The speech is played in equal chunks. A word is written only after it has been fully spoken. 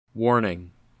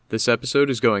Warning. This episode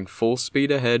is going full speed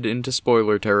ahead into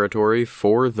spoiler territory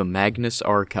for the Magnus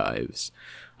Archives.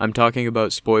 I'm talking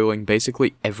about spoiling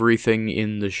basically everything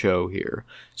in the show here,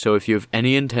 so if you have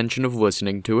any intention of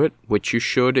listening to it, which you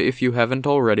should if you haven't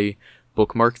already,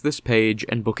 bookmark this page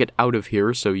and book it out of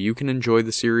here so you can enjoy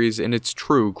the series in its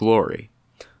true glory.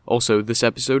 Also, this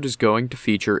episode is going to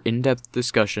feature in-depth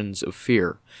discussions of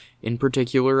fear, in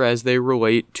particular as they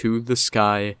relate to the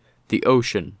sky, the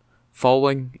ocean,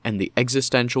 falling, and the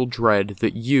existential dread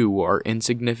that you are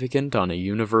insignificant on a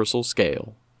universal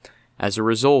scale. As a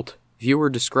result, viewer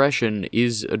discretion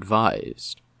is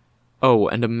advised. Oh,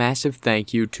 and a massive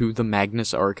thank you to the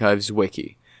Magnus Archives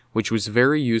wiki, which was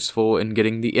very useful in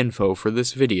getting the info for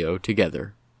this video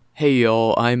together. Hey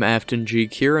y'all, I'm Afton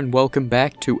Geek here, and welcome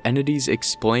back to Entities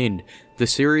Explained, the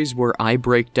series where I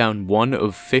break down one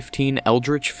of 15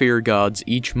 eldritch fear gods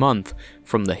each month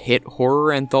from the hit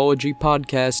horror anthology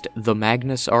podcast, The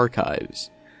Magnus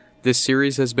Archives. This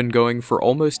series has been going for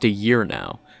almost a year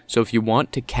now, so if you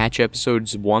want to catch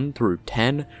episodes 1 through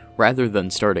 10 rather than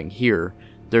starting here,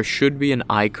 there should be an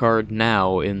iCard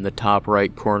now in the top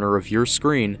right corner of your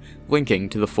screen linking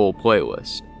to the full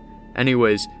playlist.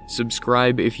 Anyways,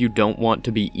 subscribe if you don't want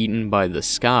to be eaten by the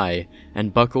sky,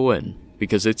 and buckle in,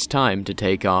 because it's time to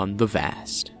take on the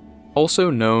Vast. Also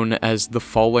known as the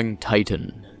Falling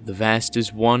Titan, the Vast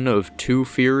is one of two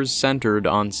fears centered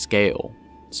on scale.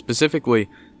 Specifically,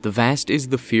 the Vast is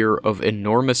the fear of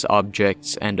enormous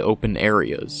objects and open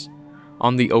areas.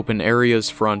 On the open areas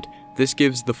front, this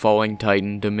gives the Falling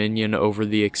Titan dominion over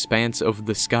the expanse of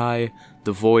the sky,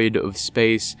 the void of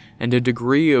space, and a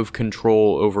degree of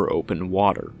control over open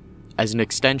water. As an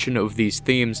extension of these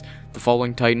themes, the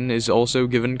Falling Titan is also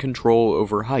given control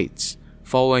over heights,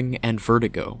 falling, and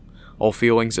vertigo, all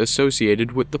feelings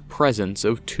associated with the presence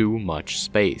of too much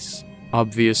space.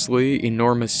 Obviously,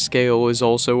 enormous scale is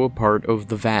also a part of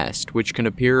the Vast, which can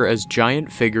appear as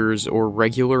giant figures or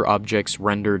regular objects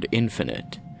rendered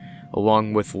infinite,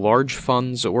 along with large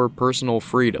funds or personal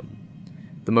freedom.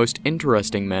 The most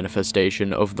interesting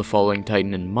manifestation of the Falling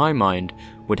Titan in my mind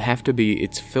would have to be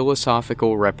its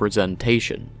philosophical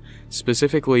representation,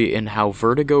 specifically in how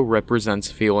vertigo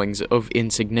represents feelings of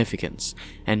insignificance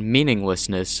and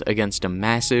meaninglessness against a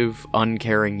massive,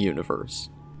 uncaring universe.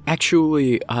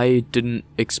 Actually, I didn't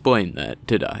explain that,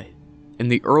 did I? In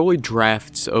the early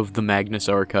drafts of the Magnus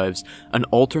Archives, an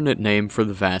alternate name for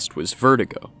the Vast was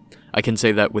vertigo. I can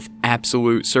say that with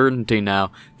absolute certainty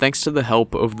now, thanks to the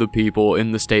help of the people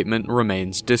in the Statement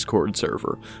Remains Discord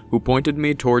server, who pointed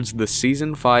me towards the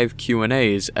Season 5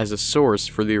 Q&As as a source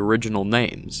for the original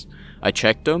names. I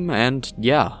checked them, and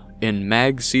yeah, in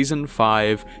Mag Season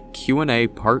 5 Q&A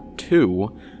Part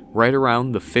 2, right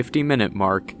around the 50-minute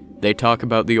mark, they talk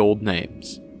about the old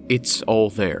names. It's all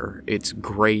there, it's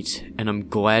great, and I'm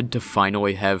glad to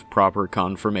finally have proper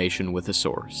confirmation with a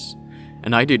source.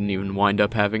 And I didn't even wind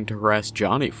up having to harass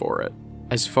Johnny for it.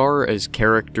 As far as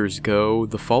characters go,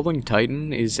 the Falling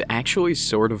Titan is actually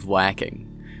sort of lacking.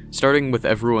 Starting with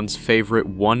everyone's favorite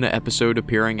one-episode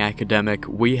appearing academic,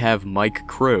 we have Mike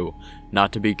Crew,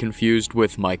 not to be confused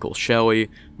with Michael Shelley,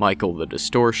 Michael the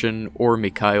Distortion, or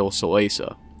Mikhail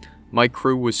Salesa. Mike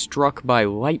Crew was struck by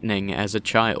lightning as a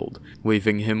child,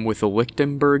 leaving him with a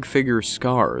Lichtenberg figure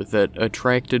scar that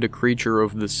attracted a creature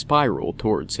of the spiral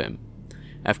towards him.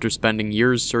 After spending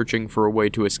years searching for a way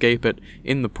to escape it,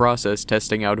 in the process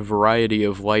testing out a variety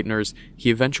of lighteners,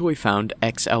 he eventually found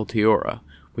Ex Altiora,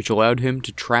 which allowed him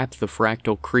to trap the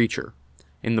fractal creature.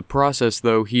 In the process,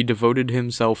 though, he devoted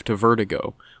himself to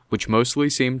vertigo, which mostly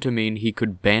seemed to mean he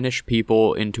could banish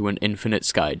people into an infinite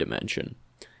sky dimension.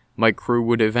 Mike Crew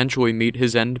would eventually meet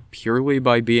his end purely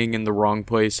by being in the wrong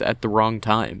place at the wrong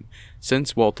time,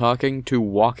 since while talking to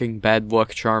walking bad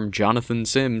luck charm Jonathan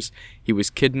Sims, he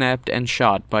was kidnapped and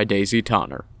shot by Daisy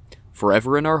Tonner,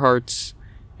 forever in our hearts,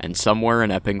 and somewhere in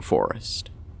Epping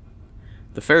Forest.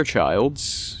 The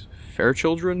Fairchilds?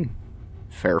 Fairchildren?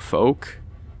 Fairfolk?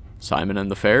 Simon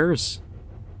and the Fairs?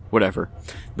 Whatever.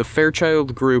 The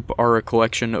Fairchild group are a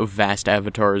collection of vast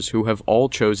avatars who have all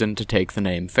chosen to take the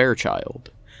name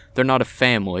Fairchild. They're not a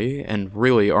family, and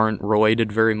really aren't related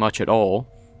very much at all,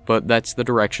 but that's the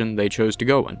direction they chose to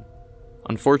go in.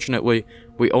 Unfortunately,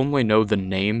 we only know the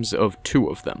names of two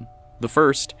of them. The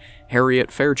first,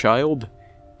 Harriet Fairchild,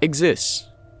 exists.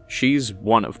 She's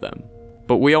one of them.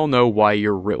 But we all know why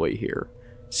you're really here.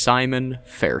 Simon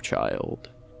Fairchild.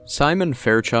 Simon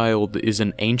Fairchild is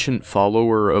an ancient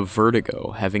follower of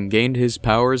vertigo, having gained his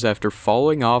powers after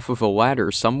falling off of a ladder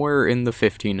somewhere in the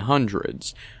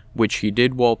 1500s, which he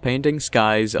did while painting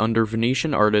skies under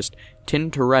Venetian artist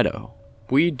Tintoretto.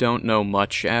 We don't know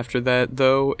much after that,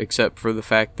 though, except for the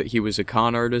fact that he was a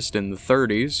con artist in the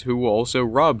 30s who also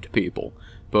robbed people,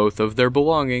 both of their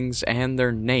belongings and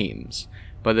their names.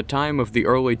 By the time of the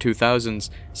early 2000s,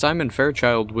 Simon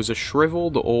Fairchild was a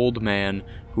shriveled old man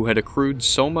who had accrued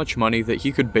so much money that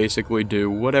he could basically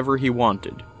do whatever he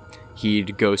wanted.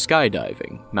 He'd go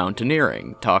skydiving,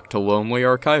 mountaineering, talk to lonely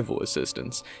archival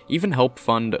assistants, even help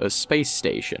fund a space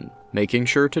station, making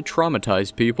sure to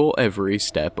traumatize people every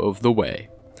step of the way.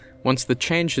 Once the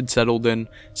change had settled in,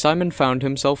 Simon found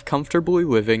himself comfortably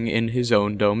living in his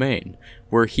own domain,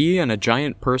 where he and a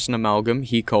giant person amalgam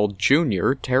he called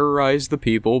Junior terrorized the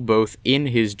people both in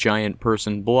his giant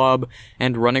person blob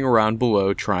and running around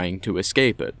below trying to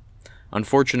escape it.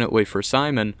 Unfortunately for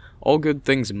Simon, all good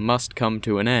things must come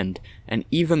to an end, and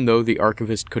even though the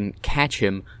archivist couldn't catch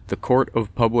him, the court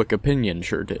of public opinion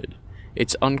sure did.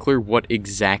 It's unclear what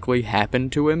exactly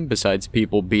happened to him besides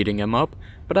people beating him up,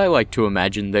 but I like to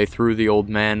imagine they threw the old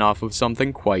man off of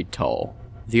something quite tall.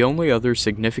 The only other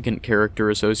significant character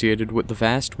associated with the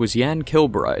Vast was Jan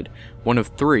Kilbride, one of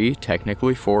 3,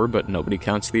 technically 4, but nobody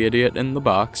counts the idiot in the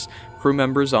box, crew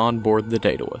members on board the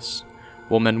Daedalus.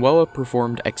 While Manuela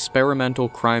performed experimental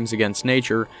crimes against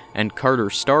nature and Carter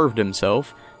starved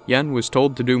himself, Jan was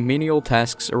told to do menial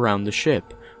tasks around the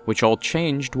ship, which all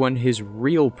changed when his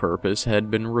real purpose had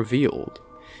been revealed.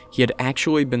 He had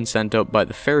actually been sent up by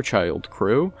the Fairchild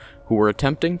crew, who were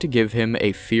attempting to give him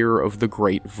a fear of the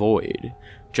Great Void.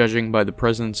 Judging by the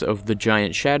presence of the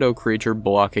giant shadow creature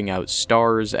blocking out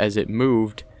stars as it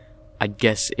moved, I'd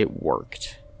guess it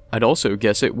worked. I'd also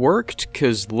guess it worked,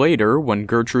 cause later, when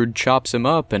Gertrude chops him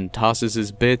up and tosses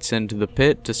his bits into the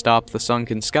pit to stop the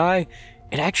sunken sky,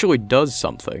 it actually does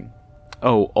something.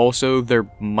 Oh, also, there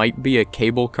might be a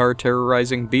cable car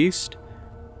terrorizing Beast?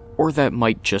 Or that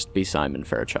might just be Simon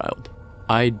Fairchild.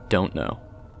 I don't know.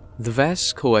 The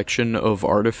vast collection of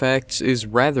artifacts is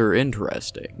rather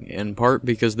interesting, in part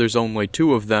because there's only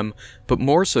 2 of them, but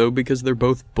more so because they're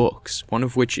both books, one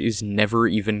of which is never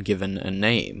even given a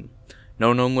name.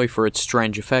 Known only for its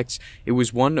strange effects, it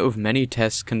was one of many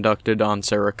tests conducted on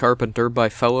Sarah Carpenter by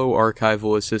fellow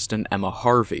archival assistant Emma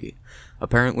Harvey.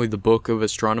 Apparently the Book of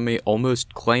Astronomy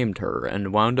almost claimed her,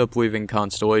 and wound up leaving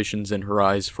constellations in her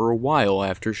eyes for a while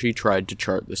after she tried to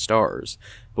chart the stars,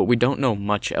 but we don't know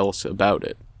much else about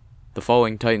it. The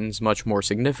Falling Titan's much more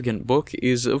significant book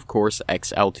is, of course,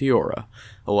 Ex Altiora,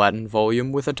 a Latin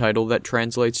volume with a title that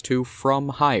translates to From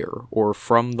Higher, or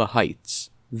From the Heights.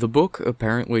 The book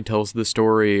apparently tells the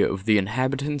story of the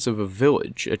inhabitants of a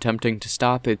village attempting to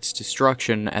stop its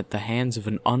destruction at the hands of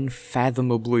an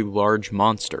unfathomably large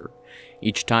monster.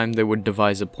 Each time they would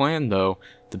devise a plan, though,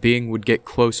 the being would get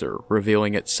closer,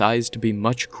 revealing its size to be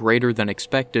much greater than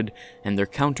expected, and their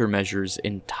countermeasures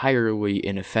entirely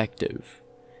ineffective.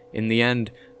 In the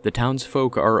end, the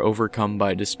townsfolk are overcome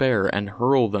by despair and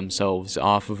hurl themselves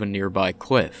off of a nearby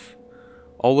cliff.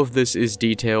 All of this is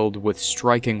detailed with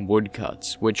striking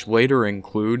woodcuts, which later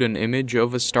include an image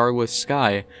of a starless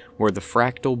sky where the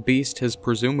fractal beast has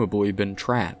presumably been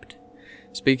trapped.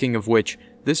 Speaking of which,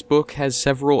 this book has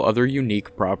several other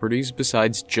unique properties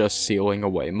besides just sealing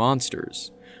away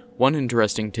monsters. One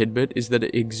interesting tidbit is that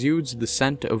it exudes the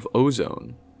scent of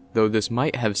ozone, though this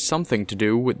might have something to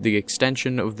do with the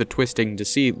extension of the twisting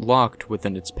deceit locked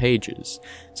within its pages,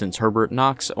 since Herbert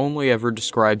Knox only ever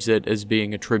describes it as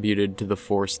being attributed to the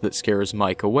force that scares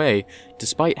Mike away,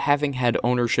 despite having had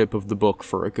ownership of the book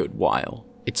for a good while.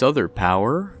 Its other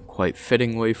power, quite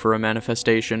fittingly for a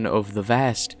manifestation of the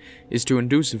Vast, is to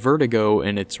induce vertigo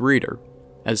in its reader.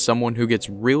 As someone who gets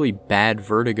really bad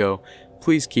vertigo,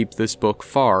 please keep this book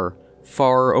far,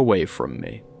 far away from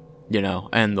me. You know,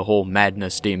 and the whole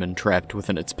madness demon trapped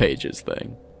within its pages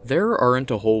thing. There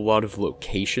aren't a whole lot of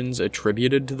locations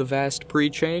attributed to the Vast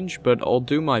pre-change, but I'll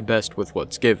do my best with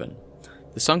what's given.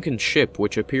 The sunken ship,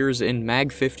 which appears in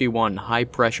Mag 51 High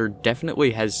Pressure,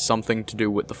 definitely has something to do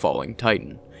with the Falling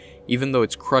Titan. Even though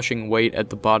its crushing weight at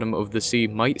the bottom of the sea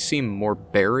might seem more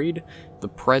buried, the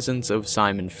presence of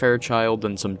Simon Fairchild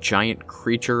and some giant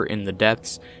creature in the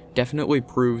depths definitely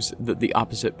proves that the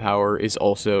opposite power is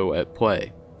also at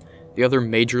play. The other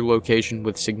major location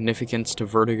with significance to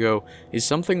vertigo is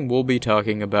something we'll be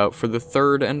talking about for the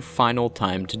 3rd and final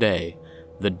time today,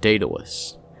 the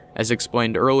Daedalus. As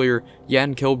explained earlier,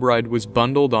 Jan Kilbride was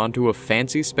bundled onto a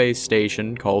fancy space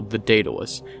station called the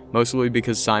Daedalus, mostly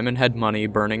because Simon had money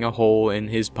burning a hole in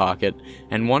his pocket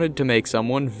and wanted to make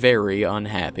someone very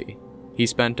unhappy. He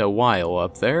spent a while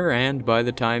up there, and by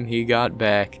the time he got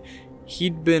back,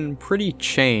 he'd been pretty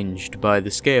changed by the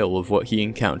scale of what he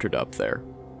encountered up there.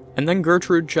 And then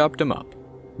Gertrude chopped him up.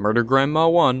 Murder Grandma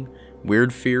 1,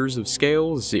 Weird Fears of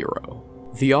Scale 0.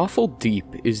 The Awful Deep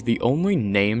is the only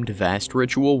named vast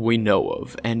ritual we know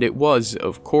of, and it was,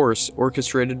 of course,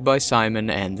 orchestrated by Simon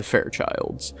and the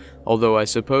Fairchilds, although I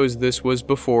suppose this was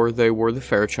before they were the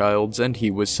Fairchilds and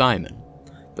he was Simon.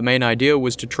 The main idea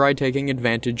was to try taking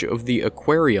advantage of the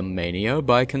aquarium mania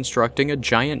by constructing a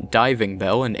giant diving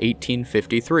bell in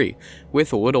 1853,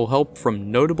 with a little help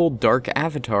from notable dark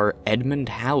avatar Edmund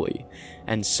Halley,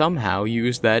 and somehow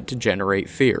use that to generate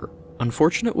fear.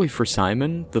 Unfortunately for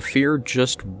Simon, the fear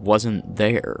just wasn't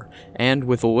there, and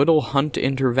with a little hunt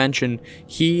intervention,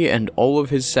 he and all of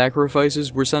his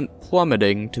sacrifices were sent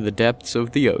plummeting to the depths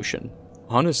of the ocean.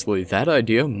 Honestly, that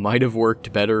idea might have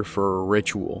worked better for a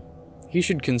ritual. He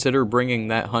should consider bringing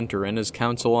that hunter in as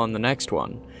counsel on the next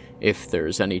one, if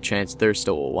there's any chance they're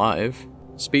still alive.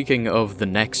 Speaking of the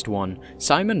next one,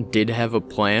 Simon did have a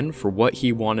plan for what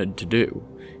he wanted to do.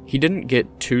 He didn't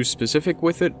get too specific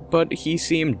with it, but he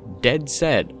seemed dead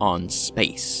set on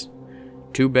space.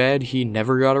 Too bad he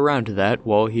never got around to that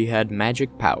while he had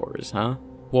magic powers, huh?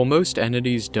 While most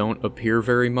entities don't appear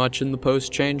very much in the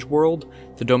post-change world,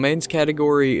 the domains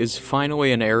category is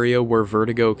finally an area where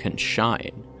Vertigo can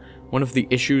shine. One of the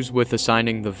issues with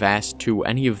assigning the Vast to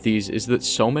any of these is that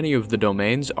so many of the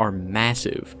domains are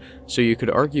massive, so you could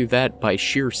argue that, by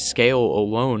sheer scale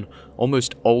alone,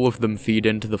 almost all of them feed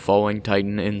into the Falling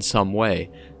Titan in some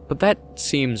way, but that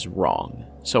seems wrong,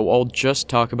 so I'll just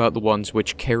talk about the ones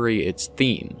which carry its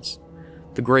themes.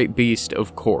 The Great Beast,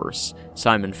 of course,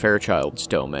 Simon Fairchild's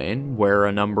domain, where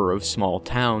a number of small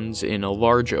towns in a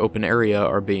large open area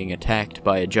are being attacked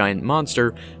by a giant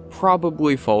monster,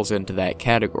 probably falls into that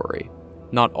category.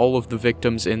 Not all of the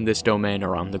victims in this domain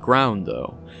are on the ground,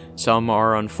 though. Some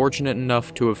are unfortunate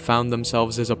enough to have found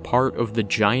themselves as a part of the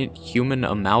giant human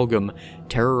amalgam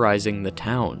terrorizing the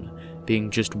town,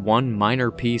 being just one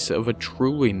minor piece of a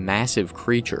truly massive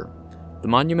creature. The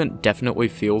monument definitely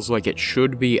feels like it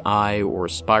should be eye or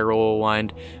spiral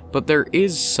aligned, but there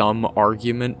is some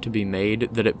argument to be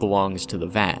made that it belongs to the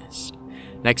Vast.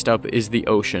 Next up is the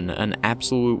ocean, an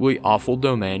absolutely awful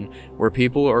domain where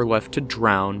people are left to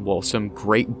drown while some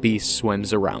great beast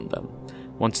swims around them.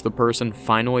 Once the person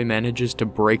finally manages to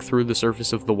break through the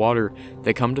surface of the water,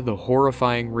 they come to the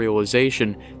horrifying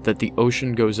realization that the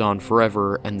ocean goes on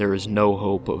forever and there is no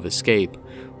hope of escape,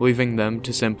 leaving them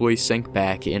to simply sink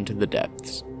back into the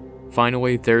depths.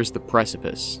 Finally, there's the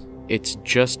precipice. It's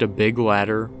just a big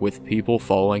ladder with people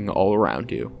falling all around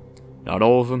you. Not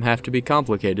all of them have to be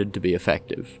complicated to be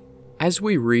effective. As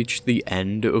we reach the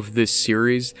end of this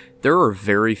series, there are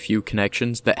very few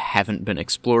connections that haven't been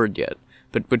explored yet,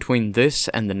 but between this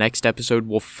and the next episode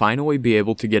we'll finally be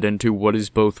able to get into what is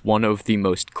both one of the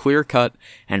most clear-cut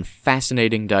and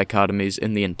fascinating dichotomies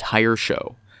in the entire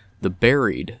show: the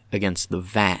buried against the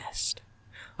vast.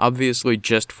 Obviously,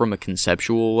 just from a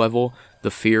conceptual level,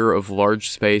 the fear of large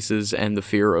spaces and the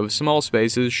fear of small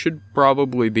spaces should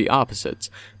probably be opposites,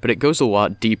 but it goes a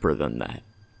lot deeper than that.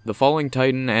 The Falling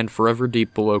Titan and Forever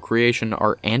Deep Below Creation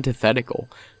are antithetical,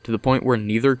 to the point where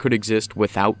neither could exist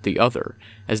without the other,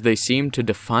 as they seem to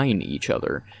define each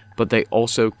other, but they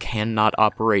also cannot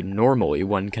operate normally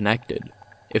when connected.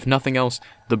 If nothing else,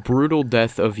 the brutal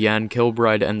death of Jan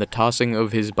Kilbride and the tossing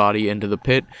of his body into the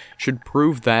pit should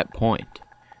prove that point.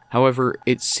 However,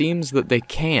 it seems that they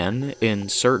can, in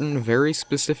certain very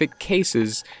specific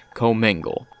cases,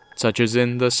 commingle, such as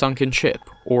in the sunken ship,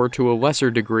 or to a lesser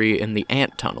degree in the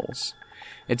ant tunnels.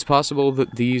 It's possible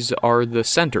that these are the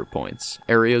center points,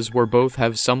 areas where both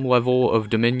have some level of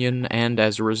dominion and,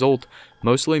 as a result,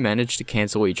 mostly manage to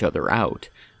cancel each other out,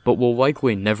 but we'll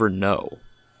likely never know.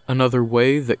 Another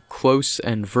way that Close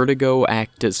and Vertigo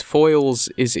act as foils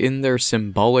is in their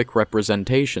symbolic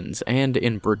representations, and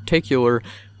in particular,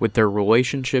 with their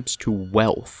relationships to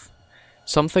wealth.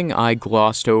 Something I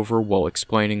glossed over while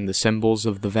explaining the symbols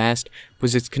of the Vast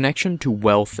was its connection to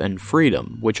wealth and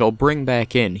freedom, which I'll bring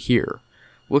back in here.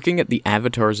 Looking at the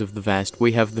avatars of the Vast,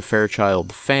 we have the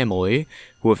Fairchild family,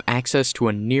 who have access to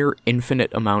a near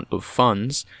infinite amount of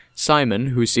funds, Simon,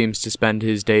 who seems to spend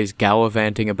his days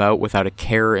gallivanting about without a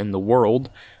care in the world,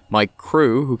 Mike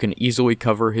Crew, who can easily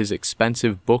cover his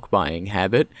expensive book-buying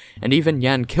habit, and even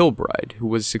Jan Kilbride, who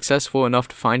was successful enough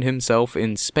to find himself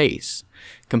in space.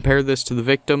 Compare this to the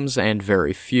victims, and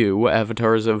very few,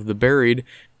 avatars of the buried,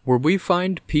 where we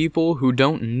find people who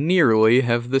don't nearly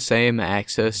have the same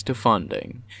access to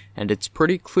funding, and it's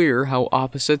pretty clear how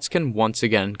opposites can once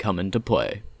again come into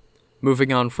play.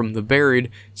 Moving on from the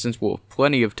buried, since we'll have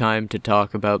plenty of time to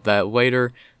talk about that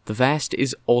later, the Vast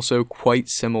is also quite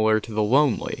similar to the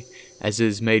lonely, as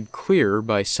is made clear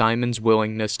by Simon's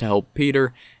willingness to help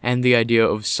Peter, and the idea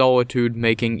of solitude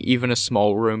making even a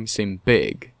small room seem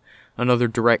big. Another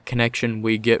direct connection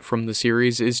we get from the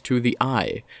series is to the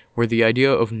eye, where the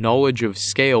idea of knowledge of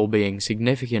scale being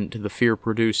significant to the fear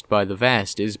produced by the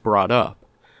vast is brought up.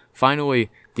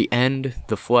 Finally, the end,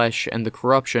 the flesh, and the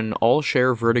corruption all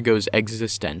share Vertigo's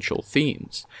existential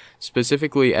themes,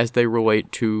 specifically as they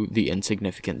relate to the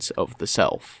insignificance of the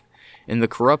self. In the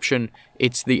corruption,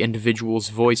 it's the individual's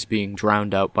voice being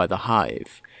drowned out by the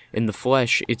hive. In the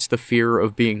flesh, it's the fear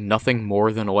of being nothing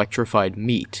more than electrified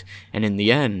meat, and in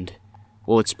the end,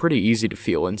 well, it's pretty easy to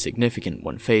feel insignificant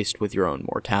when faced with your own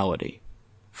mortality.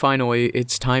 Finally,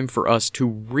 it's time for us to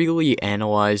really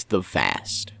analyze the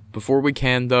vast. Before we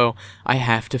can, though, I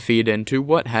have to feed into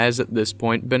what has at this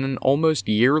point been an almost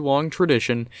year-long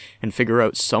tradition and figure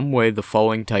out some way the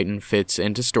Falling Titan fits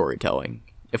into storytelling.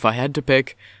 If I had to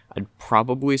pick, I'd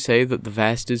probably say that the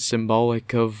vast is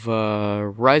symbolic of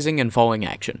rising and falling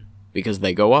action, because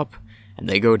they go up and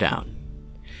they go down.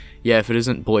 Yeah, if it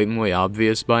isn't blatantly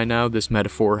obvious by now, this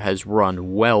metaphor has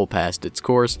run well past its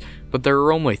course, but there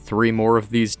are only 3 more of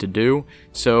these to do,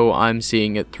 so I'm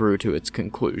seeing it through to its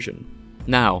conclusion.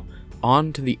 Now,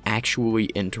 on to the actually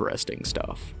interesting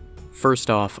stuff. First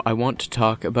off, I want to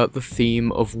talk about the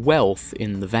theme of wealth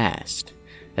in the vast.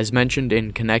 As mentioned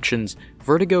in Connections,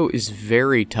 Vertigo is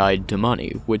very tied to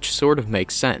money, which sort of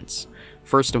makes sense.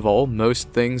 First of all, most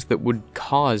things that would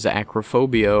cause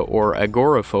acrophobia or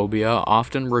agoraphobia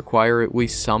often require at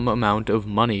least some amount of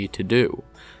money to do.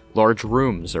 Large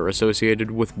rooms are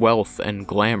associated with wealth and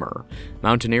glamour.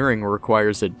 Mountaineering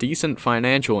requires a decent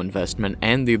financial investment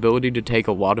and the ability to take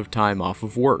a lot of time off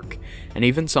of work. And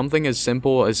even something as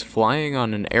simple as flying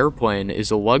on an airplane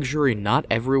is a luxury not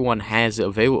everyone has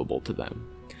available to them.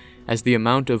 As the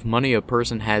amount of money a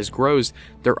person has grows,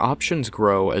 their options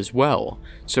grow as well.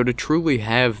 So to truly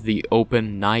have the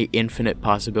open, nigh infinite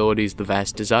possibilities the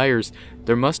vast desires,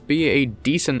 there must be a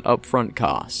decent upfront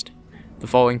cost. The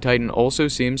Falling Titan also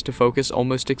seems to focus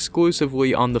almost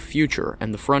exclusively on the future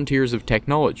and the frontiers of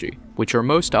technology, which are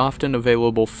most often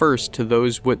available first to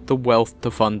those with the wealth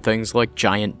to fund things like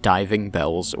giant diving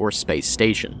bells or space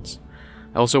stations.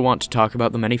 I also want to talk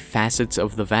about the many facets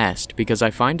of the vast, because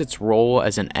I find its role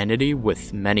as an entity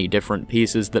with many different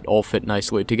pieces that all fit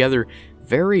nicely together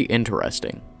very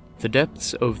interesting. The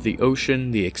depths of the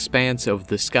ocean, the expanse of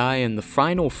the sky, and the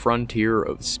final frontier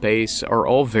of space are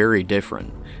all very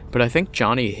different, but I think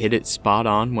Johnny hit it spot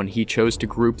on when he chose to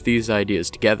group these ideas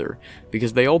together,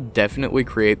 because they all definitely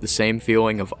create the same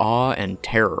feeling of awe and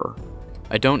terror.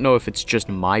 I don't know if it's just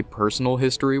my personal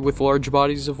history with large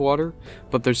bodies of water,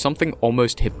 but there's something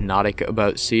almost hypnotic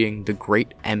about seeing the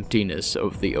great emptiness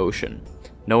of the ocean,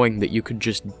 knowing that you could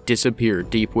just disappear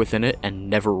deep within it and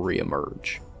never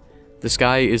re-emerge. The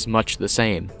sky is much the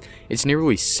same. It's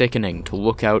nearly sickening to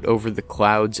look out over the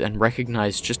clouds and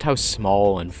recognize just how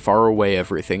small and far away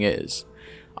everything is.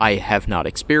 I have not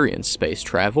experienced space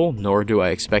travel, nor do I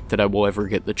expect that I will ever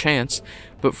get the chance,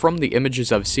 but from the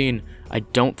images I've seen, I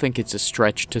don't think it's a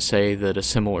stretch to say that a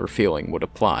similar feeling would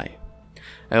apply.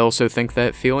 I also think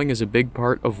that feeling is a big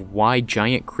part of why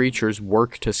giant creatures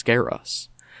work to scare us.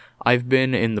 I've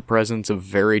been in the presence of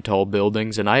very tall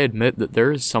buildings, and I admit that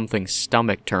there is something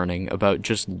stomach-turning about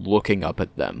just looking up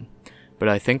at them. But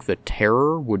I think the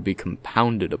terror would be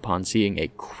compounded upon seeing a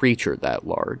creature that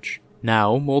large.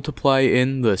 Now, multiply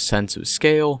in the sense of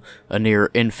scale, a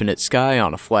near-infinite sky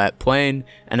on a flat plain,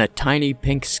 and a tiny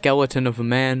pink skeleton of a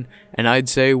man, and I'd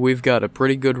say we've got a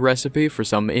pretty good recipe for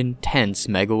some intense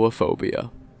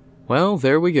megalophobia. Well,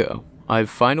 there we go.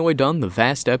 I've finally done the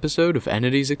vast episode of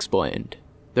Entities Explained.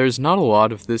 There's not a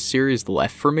lot of this series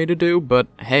left for me to do, but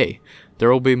hey,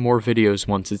 there'll be more videos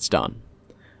once it's done.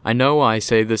 I know I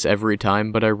say this every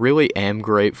time, but I really am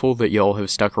grateful that y'all have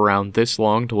stuck around this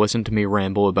long to listen to me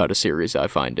ramble about a series I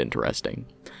find interesting.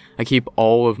 I keep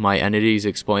all of my Entities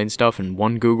Explained stuff in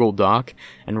one Google Doc,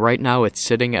 and right now it's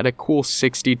sitting at a cool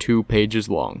 62 pages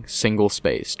long,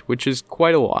 single-spaced, which is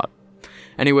quite a lot.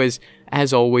 Anyways,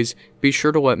 as always, be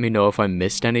sure to let me know if I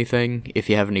missed anything, if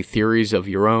you have any theories of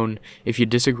your own, if you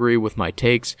disagree with my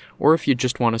takes, or if you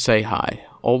just want to say hi,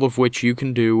 all of which you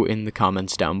can do in the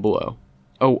comments down below.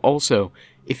 Oh, also,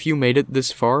 if you made it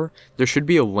this far, there should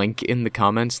be a link in the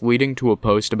comments leading to a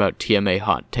post about TMA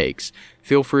hot takes.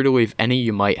 Feel free to leave any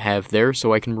you might have there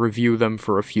so I can review them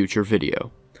for a future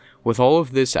video. With all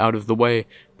of this out of the way,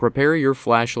 prepare your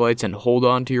flashlights and hold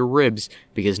on to your ribs,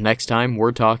 because next time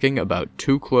we're talking about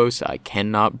Too Close I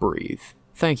Cannot Breathe.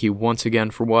 Thank you once again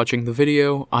for watching the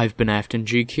video. I've been Afton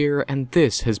Geek here, and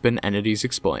this has been Entities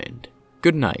Explained.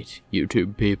 Good night,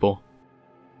 YouTube people.